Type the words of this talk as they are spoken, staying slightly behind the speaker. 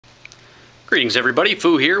Greetings everybody,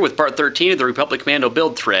 Fu here with part 13 of the Republic Commando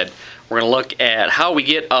build thread. We're going to look at how we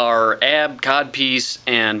get our ab, codpiece,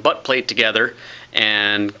 and butt plate together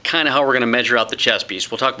and kind of how we're going to measure out the chest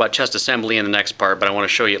piece. We'll talk about chest assembly in the next part, but I want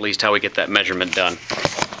to show you at least how we get that measurement done.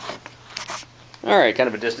 Alright, kind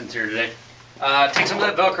of a distance here today. Take some of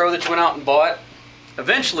that Velcro that you went out and bought.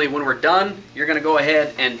 Eventually, when we're done, you're going to go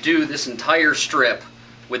ahead and do this entire strip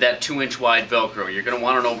with that 2-inch wide Velcro. You're going to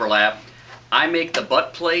want an overlap. I make the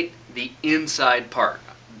butt plate the inside part.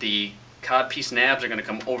 The codpiece nabs are going to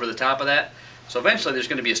come over the top of that. So eventually there's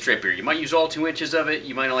going to be a strip here. You might use all 2 inches of it.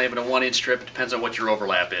 You might only have it a 1-inch strip. It depends on what your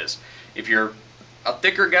overlap is. If you're a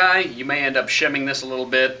thicker guy, you may end up shimming this a little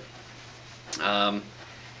bit. And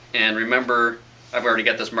remember, I've already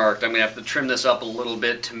got this marked. I'm going to have to trim this up a little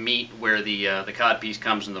bit to meet where the codpiece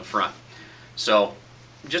comes in the front. So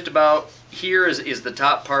just about here is the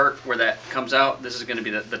top part where that comes out. This is going to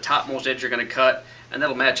be the topmost edge you're going to cut, and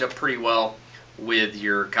that'll match up pretty well with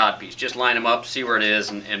your codpiece. Just line them up, see where it is,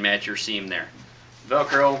 and match your seam there.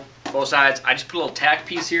 Velcro both sides. I just put a little tack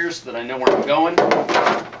piece here so that I know where I'm going.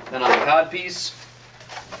 Then on the codpiece,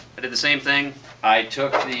 I did the same thing. I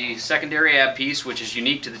took the secondary ab piece, which is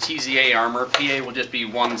unique to the TZA armor. PA will just be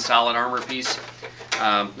one solid armor piece.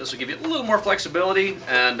 This will give you a little more flexibility,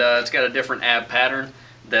 and it's got a different ab pattern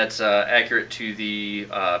that's accurate to the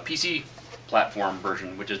PC platform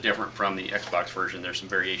version, which is different from the Xbox version. There's some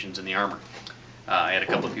variations in the armor. I had a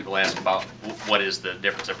couple of people ask about what is the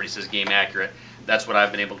difference. Everybody says game accurate. That's what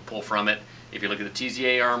I've been able to pull from it. If you look at the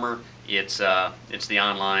TZA armor, it's the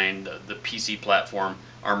online, the PC platform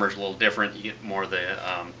armor is a little different. You get more of the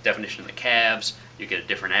definition of the calves. You get a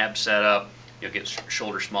different ab setup. You'll get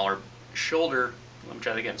smaller shoulder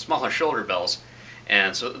bells,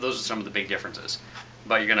 and so those are some of the big differences.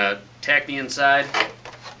 But you're going to tack the inside,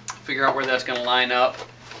 figure out where that's going to line up,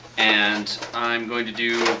 and I'm going to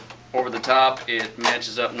do over the top. It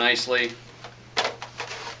matches up nicely. So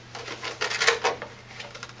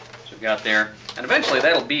we've got there, and eventually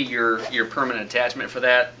that'll be your permanent attachment for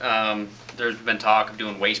that. There's been talk of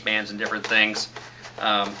doing waistbands and different things.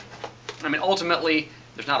 I mean, ultimately,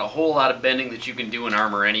 there's not a whole lot of bending that you can do in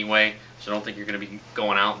armor anyway, so I don't think you're going to be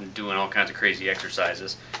going out and doing all kinds of crazy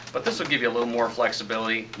exercises. But this will give you a little more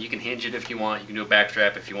flexibility. You can hinge it if you want. You can do a back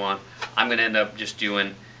strap if you want. I'm going to end up just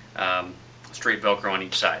doing straight Velcro on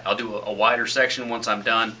each side. I'll do a wider section once I'm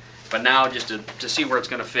done, but now just to see where it's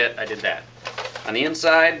going to fit, I did that. On the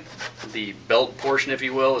inside, the belt portion, if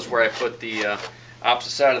you will, is where I put the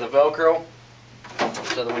opposite side of the Velcro,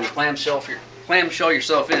 so that when you clamshell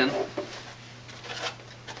yourself in,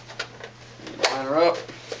 line her up,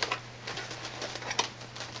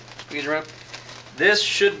 squeeze her up. This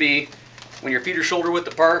should be, when your feet are shoulder width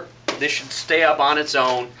apart, this should stay up on its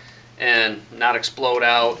own and not explode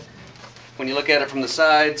out. When you look at it from the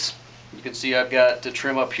sides, you can see I've got to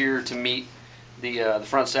trim up here to meet the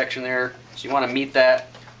front section there. So you want to meet that.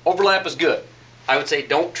 Overlap is good. I would say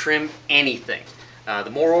don't trim anything.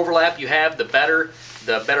 The more overlap you have, the better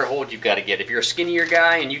hold you've got to get. If you're a skinnier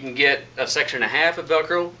guy and you can get a section and a half of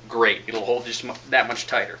Velcro, great. It'll hold just that much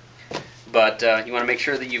tighter. But you want to make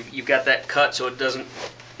sure that you've got that cut so it doesn't,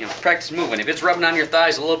 practice moving. If it's rubbing on your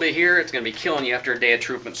thighs a little bit here, it's going to be killing you after a day of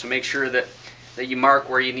trooping. So make sure that you mark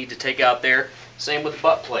where you need to take out there. Same with the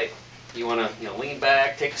butt plate. You want to lean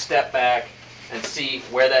back, take a step back, and see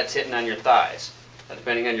where that's hitting on your thighs. Now,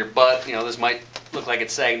 depending on your butt, this might look like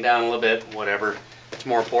it's sagging down a little bit, whatever. It's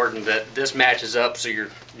more important that this matches up so your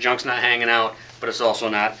junk's not hanging out, but it's also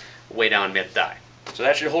not way down mid-thigh. So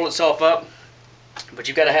that should hold itself up, but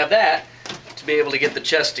you've got to have that to be able to get the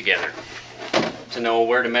chest together, to know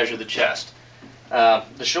where to measure the chest.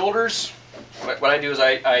 The shoulders, what I do is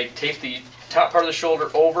I tape the top part of the shoulder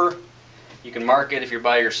over. You can mark it if you're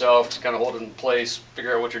by yourself to kind of hold it in place,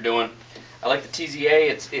 figure out what you're doing. I like the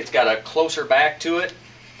TZA. It's got a closer back to it,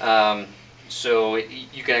 so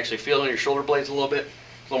you can actually feel it in your shoulder blades a little bit,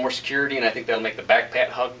 a little more security, and I think that'll make the back pat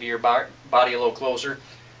hug to your body a little closer.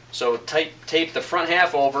 So tape the front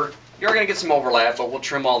half over. You're going to get some overlap, but we'll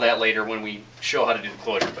trim all that later when we show how to do the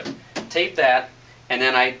closure. But tape that, and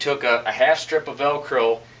then I took a half strip of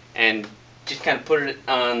Velcro and just kind of put it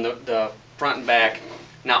on the front and back.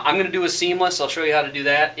 Now I'm going to do a seamless. I'll show you how to do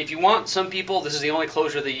that. If you want, some people, this is the only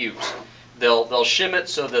closure they use. They'll shim it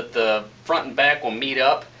so that the front and back will meet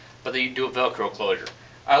up, but they do a Velcro closure.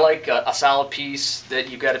 I like a solid piece that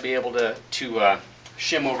you've got to be able to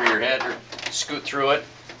shim over your head or scoot through it.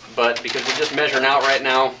 But because we're just measuring out right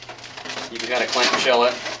now, you can kind of clamshell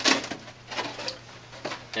it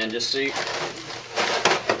and just see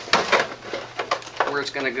where it's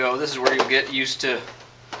going to go. This is where you'll get used to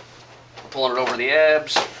pulling it over the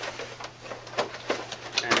abs,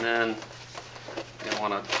 and then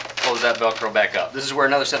want to close that Velcro back up. This is where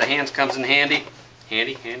another set of hands comes in handy.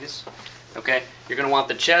 Handies. Okay, you're going to want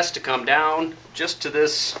the chest to come down just to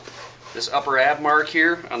this upper ab mark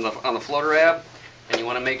here on the floater ab, and you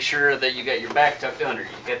want to make sure that you got your back tucked under. You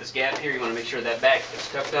got this gap here. You want to make sure that back is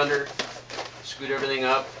tucked under. Scoot everything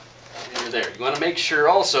up, and you're there. You want to make sure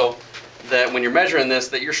also that when you're measuring this,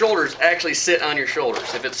 that your shoulders actually sit on your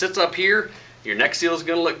shoulders. If it sits up here, your neck seal is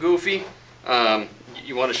going to look goofy.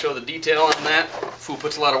 You want to show the detail on that. Fu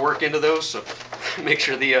puts a lot of work into those, so make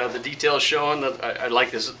sure the detail is showing. I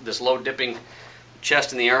like this low dipping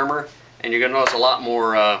chest in the armor, and you're going to notice a lot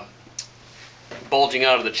more bulging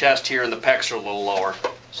out of the chest here, and the pecs are a little lower.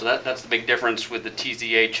 So that's the big difference with the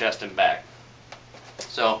TZA chest and back.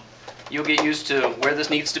 So you'll get used to where this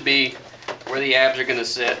needs to be, where the abs are going to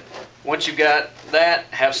sit. Once you've got that,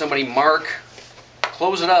 have somebody mark,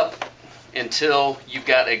 close it up until you've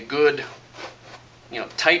got a good,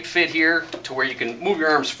 tight fit here to where you can move your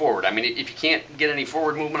arms forward. I mean, if you can't get any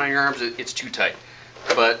forward movement on your arms, it's too tight.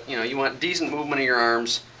 But, you want decent movement of your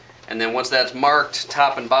arms, and then once that's marked,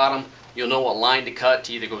 top and bottom, you'll know what line to cut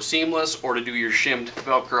to either go seamless or to do your shimmed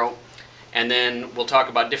Velcro. And then we'll talk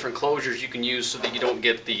about different closures you can use so that you don't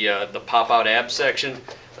get the pop-out ab section.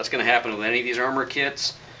 That's going to happen with any of these armor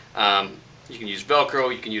kits. You can use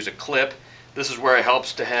Velcro, you can use a clip. This is where it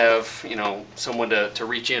helps to have someone to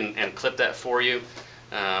reach in and clip that for you.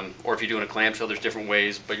 Or if you're doing a clamshell, there's different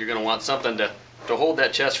ways, but you're going to want something to hold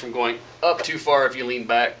that chest from going up too far if you lean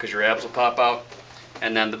back, because your abs will pop out.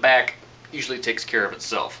 And then the back usually takes care of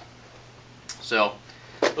itself. So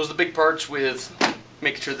those are the big parts with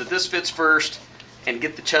making sure that this fits first and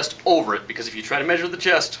get the chest over it, because if you try to measure the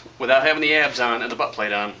chest without having the abs on and the butt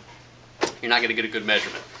plate on, you're not going to get a good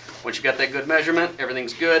measurement. Once you've got that good measurement,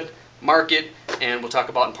 everything's good, mark it, and we'll talk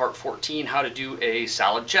about in part 14 how to do a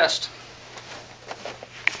solid chest.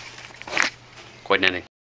 Quite an ending.